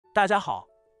大家好，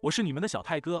我是你们的小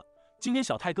泰哥。今天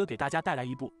小泰哥给大家带来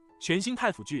一部全新泰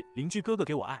腐剧《邻居哥哥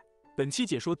给我爱》。本期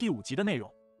解说第5集的内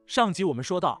容。上集我们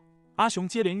说到，阿雄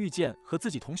接连遇见和自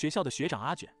己同学校的学长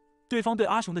阿卷，对方对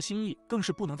阿雄的心意更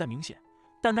是不能再明显。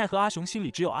但奈何阿雄心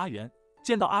里只有阿元，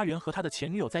见到阿元和他的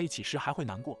前女友在一起时还会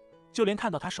难过，就连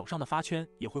看到他手上的发圈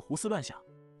也会胡思乱想。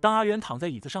当阿元躺在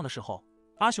椅子上的时候，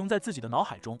阿雄在自己的脑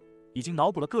海中已经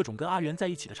脑补了各种跟阿元在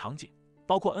一起的场景，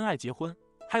包括恩爱结婚，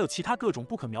还有其他各种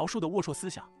不可描述的龌龊思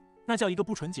想，那叫一个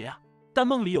不纯洁啊！但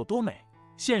梦里有多美，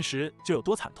现实就有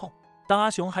多惨痛。当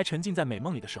阿雄还沉浸在美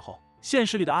梦里的时候，现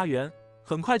实里的阿元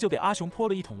很快就给阿雄泼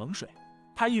了一桶冷水。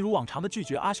他一如往常的拒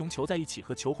绝阿雄求在一起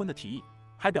和求婚的提议，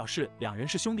还表示两人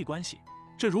是兄弟关系，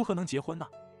这如何能结婚呢？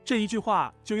这一句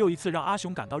话就又一次让阿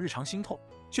雄感到日常心痛，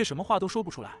却什么话都说不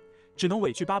出来，只能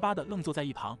委屈巴巴的愣坐在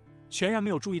一旁，全然没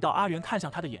有注意到阿元看向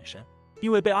他的眼神。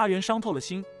因为被阿元伤透了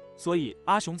心，所以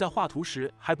阿雄在画图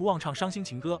时还不忘唱伤心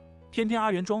情歌，偏偏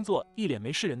阿元装作一脸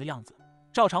没事人的样子，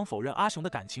照常否认阿雄的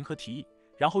感情和提议，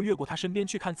然后越过他身边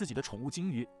去看自己的宠物金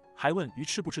鱼，还问鱼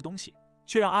吃不吃东西，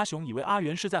却让阿雄以为阿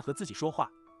元是在和自己说话，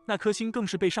那颗心更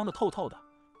是被伤得透透的。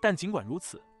但尽管如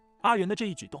此，阿元的这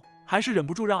一举动还是忍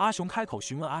不住让阿雄开口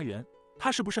询问阿元，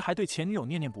他是不是还对前女友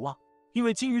念念不忘？因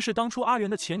为金鱼是当初阿元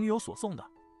的前女友所送的，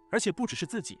而且不只是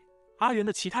自己，阿元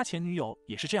的其他前女友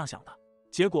也是这样想的。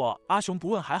结果阿雄不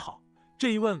问还好，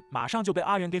这一问马上就被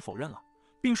阿元给否认了，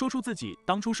并说出自己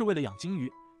当初是为了养金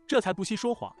鱼，这才不惜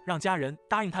说谎让家人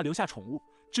答应他留下宠物。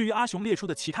至于阿雄列出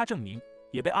的其他证明，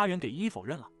也被阿元给一一否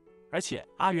认了。而且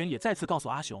阿元也再次告诉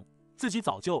阿雄，自己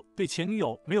早就对前女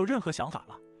友没有任何想法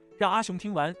了，让阿雄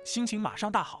听完心情马上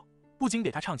大好，不仅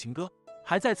给他唱情歌，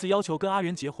还再次要求跟阿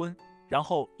元结婚，然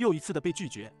后又一次的被拒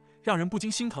绝，让人不禁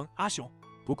心疼阿雄。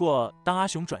不过当阿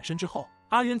雄转身之后，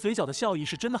阿元嘴角的笑意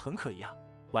是真的很可疑啊。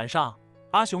晚上，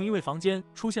阿雄因为房间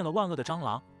出现了万恶的蟑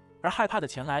螂，而害怕的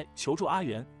前来求助阿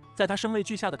元。在他声泪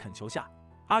俱下的恳求下，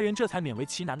阿元这才勉为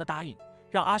其难的答应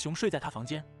让阿雄睡在他房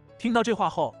间。听到这话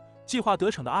后，计划得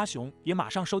逞的阿雄也马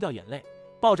上收掉眼泪，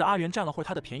抱着阿元占了会儿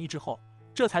他的便宜之后，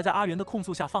这才在阿元的控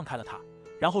诉下放开了他，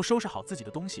然后收拾好自己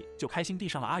的东西，就开心地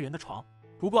上了阿元的床。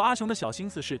不过阿雄的小心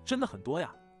思是真的很多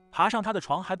呀，爬上他的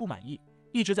床还不满意，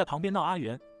一直在旁边闹阿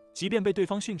元，即便被对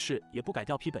方训斥也不改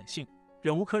掉皮本性。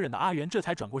忍无可忍的阿元这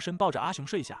才转过身抱着阿雄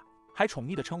睡下，还宠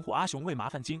溺地称呼阿雄为麻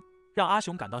烦精，让阿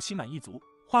雄感到心满意足。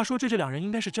话说这两人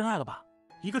应该是真爱了吧？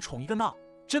一个宠一个闹，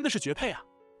真的是绝配啊！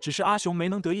只是阿雄没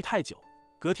能得意太久，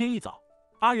隔天一早，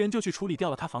阿元就去处理掉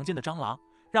了他房间的蟑螂，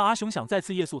让阿雄想再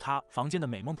次夜宿他房间的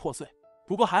美梦破碎。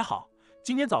不过还好，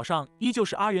今天早上依旧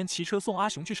是阿元骑车送阿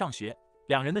雄去上学，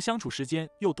两人的相处时间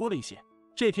又多了一些。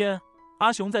这天，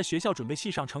阿雄在学校准备系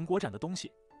上成果展的东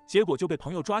西，结果就被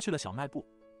朋友抓去了小卖部，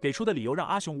给出的理由让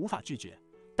阿雄无法拒绝，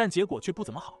但结果却不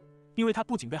怎么好，因为他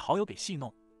不仅被好友给戏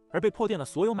弄，而被破垫了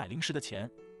所有买零食的钱，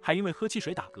还因为喝汽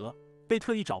水打嗝，被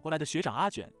特意找过来的学长阿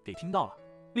卷给听到了，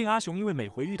令阿雄因为每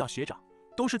回遇到学长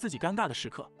都是自己尴尬的时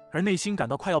刻，而内心感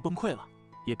到快要崩溃了，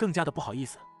也更加的不好意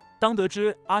思。当得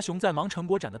知阿雄在忙成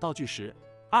果展的道具时，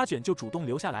阿卷就主动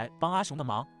留下来帮阿雄的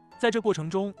忙，在这过程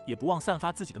中也不忘散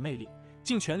发自己的魅力，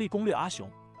尽全力攻略阿雄，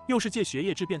又是借学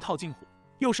业之便套近乎，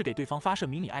又是给对方发射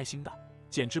迷你爱心的，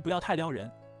简直不要太撩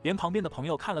人，连旁边的朋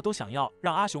友看了都想要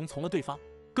让阿雄从了对方。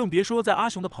更别说在阿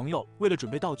雄的朋友为了准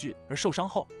备道具而受伤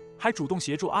后，还主动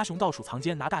协助阿雄到储藏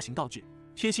间拿大型道具，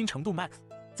贴心程度 max。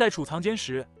 在储藏间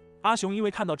时，阿雄因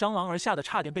为看到蟑螂而吓得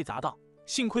差点被砸到，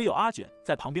幸亏有阿卷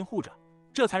在旁边护着，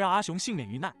这才让阿雄幸免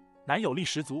于难，男友力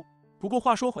十足。不过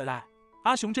话说回来，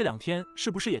阿雄这2天是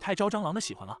不是也太招蟑螂的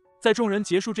喜欢了？在众人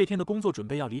结束这天的工作准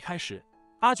备要离开时，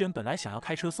阿卷本来想要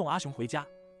开车送阿雄回家，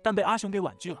但被阿雄给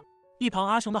婉拒了。一旁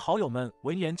阿雄的好友们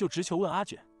闻言就直球问阿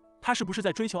卷，他是不是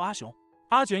在追求阿雄？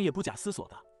阿卷也不假思索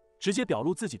的直接表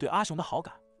露自己对阿雄的好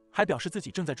感，还表示自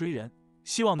己正在追人，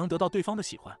希望能得到对方的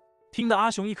喜欢。听得阿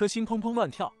雄一颗心砰砰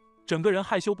乱跳，整个人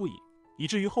害羞不已，以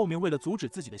至于后面为了阻止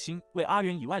自己的心为阿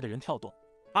元以外的人跳动，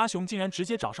阿雄竟然直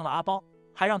接找上了阿包，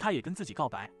还让他也跟自己告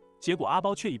白。结果阿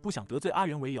包却以不想得罪阿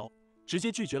元为由，直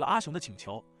接拒绝了阿雄的请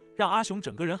求，让阿雄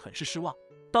整个人很是失望。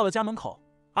到了家门口，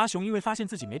阿雄因为发现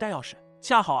自己没带钥匙，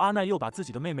恰好阿奈又把自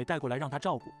己的妹妹带过来让他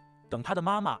照顾，等他的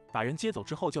妈妈把人接走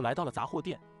之后，就来到了杂货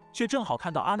店，却正好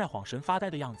看到阿奈晃神发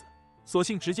呆的样子，索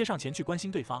性直接上前去关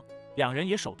心对方。两人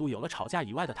也首度有了吵架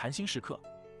以外的谈心时刻，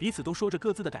彼此都说着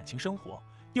各自的感情生活，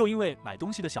又因为买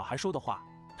东西的小孩说的话，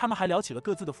他们还聊起了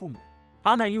各自的父母。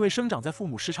阿奈因为生长在父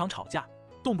母时常吵架，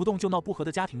动不动就闹不和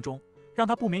的家庭中，让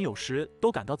他不免有时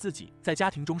都感到自己在家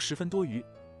庭中十分多余。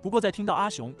不过在听到阿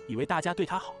雄以为大家对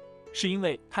他好是因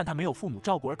为看他没有父母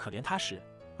照顾而可怜他时，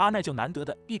阿奈就难得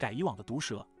的一改以往的毒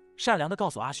舌，善良的告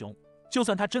诉阿雄，就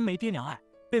算他真没爹娘爱，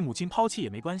被母亲抛弃也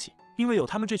没关系，因为有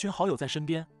他们这群好友在身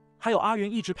边，还有阿元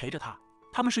一直陪着他，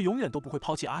他们是永远都不会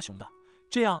抛弃阿雄的，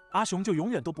这样阿雄就永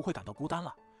远都不会感到孤单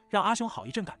了，让阿雄好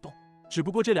一阵感动。只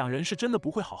不过这两人是真的不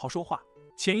会好好说话，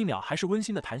前一秒还是温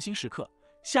馨的谈心时刻，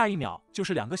下一秒就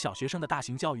是两个小学生的大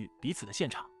型教育彼此的现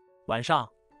场。晚上，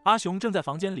阿雄正在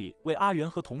房间里为阿元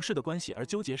和同事的关系而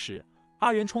纠结时，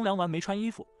阿元冲凉完没穿衣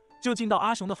服，就进到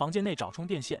阿雄的房间内找充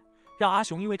电线，让阿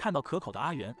雄因为看到可口的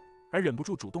阿元而忍不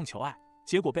住主动求爱，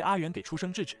结果被阿元给出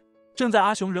声制止。正在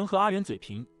阿雄仍和阿元嘴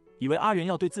贫，以为阿元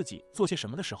要对自己做些什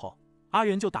么的时候，阿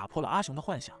元就打破了阿雄的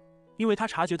幻想，因为他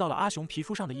察觉到了阿雄皮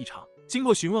肤上的异常。经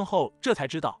过询问后，这才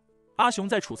知道阿雄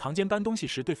在储藏间搬东西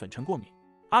时对粉尘过敏。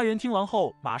阿元听完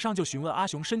后，马上就询问阿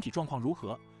雄身体状况如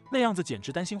何，那样子简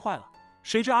直担心坏了。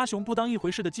谁知阿雄不当一回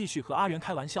事的继续和阿元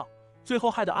开玩笑，最后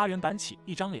害得阿元板起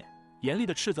一张脸，严厉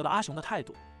的斥责了阿雄的态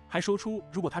度，还说出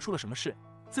如果他出了什么事，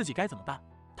自己该怎么办。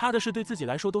他的事对自己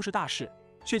来说都是大事，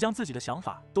却将自己的想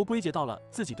法都归结到了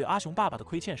自己对阿雄爸爸的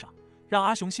亏欠上，让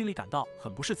阿雄心里感到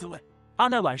很不是滋味。阿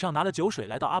奈晚上拿了酒水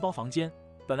来到阿包房间，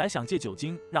本来想借酒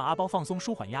精让阿包放松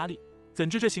舒缓压力，怎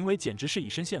知这行为简直是以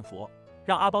身献佛，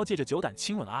让阿包借着酒胆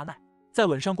亲吻了阿奈。在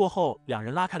吻上过后，两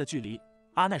人拉开了距离。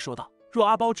阿奈说道，若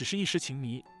阿包只是一时情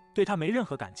迷，对他没任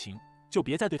何感情，就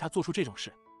别再对他做出这种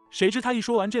事。谁知他一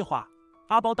说完这话，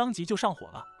阿包当即就上火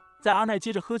了，在阿奈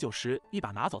接着喝酒时一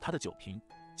把拿走他的酒瓶，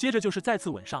接着就是再次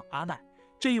吻上阿奈。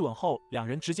这一吻后，两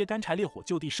人直接干柴烈火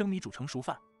就地生米煮成熟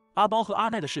饭。阿包和阿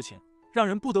奈的事情让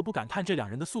人不得不感叹这两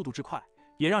人的速度之快，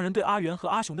也让人对阿元和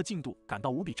阿雄的进度感到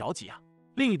无比着急啊。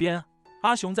另一边，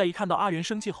阿雄在一看到阿元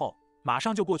生气后，马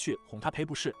上就过去哄他赔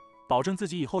不是，保证自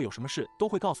己以后有什么事都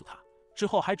会告诉他，之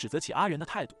后还指责起阿元的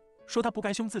态度，说他不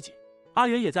该凶自己。阿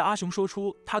元也在阿雄说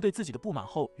出他对自己的不满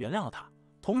后原谅了他，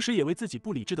同时也为自己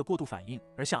不理智的过度反应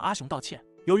而向阿雄道歉。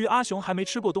由于阿雄还没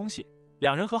吃过东西，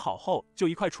两人和好后就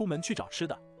一块出门去找吃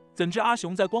的，怎知阿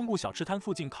雄在光顾小吃摊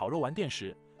附近烤肉玩电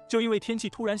时，就因为天气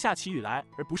突然下起雨来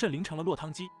而不慎淋成了落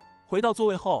汤鸡。回到座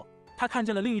位后，他看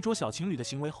见了另一桌小情侣的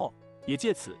行为后，也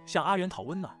借此向阿元讨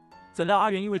温暖。怎料阿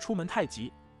元因为出门太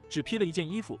急，只披了一件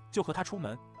衣服就和他出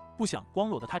门，不想光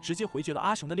裸的他直接回绝了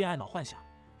阿雄的恋爱脑幻想，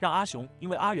让阿雄因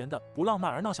为阿元的不浪漫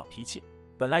而闹小脾气。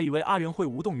本来以为阿元会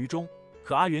无动于衷，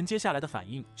可阿元接下来的反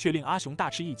应却令阿雄大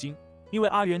吃一惊，因为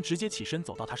阿元直接起身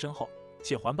走到他身后，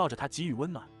且环抱着他给予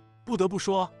温暖。不得不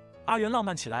说，阿元浪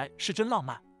漫起来是真浪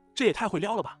漫，这也太会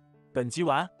撩了吧。本集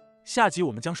完，下集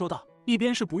我们将说到，一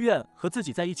边是不愿和自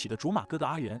己在一起的竹马哥哥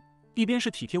阿元，一边是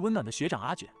体贴温暖的学长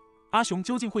阿卷，阿雄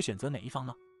究竟会选择哪一方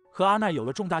呢？和阿奈有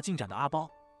了重大进展的阿包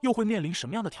又会面临什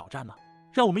么样的挑战呢？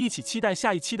让我们一起期待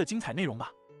下一期的精彩内容吧。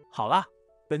好啦，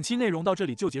本期内容到这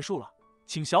里就结束了，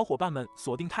请小伙伴们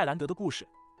锁定泰兰德的故事，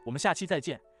我们下期再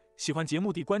见。喜欢节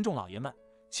目的观众老爷们，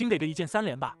请给个一键3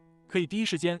连吧，可以第一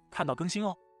时间看到更新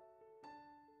哦。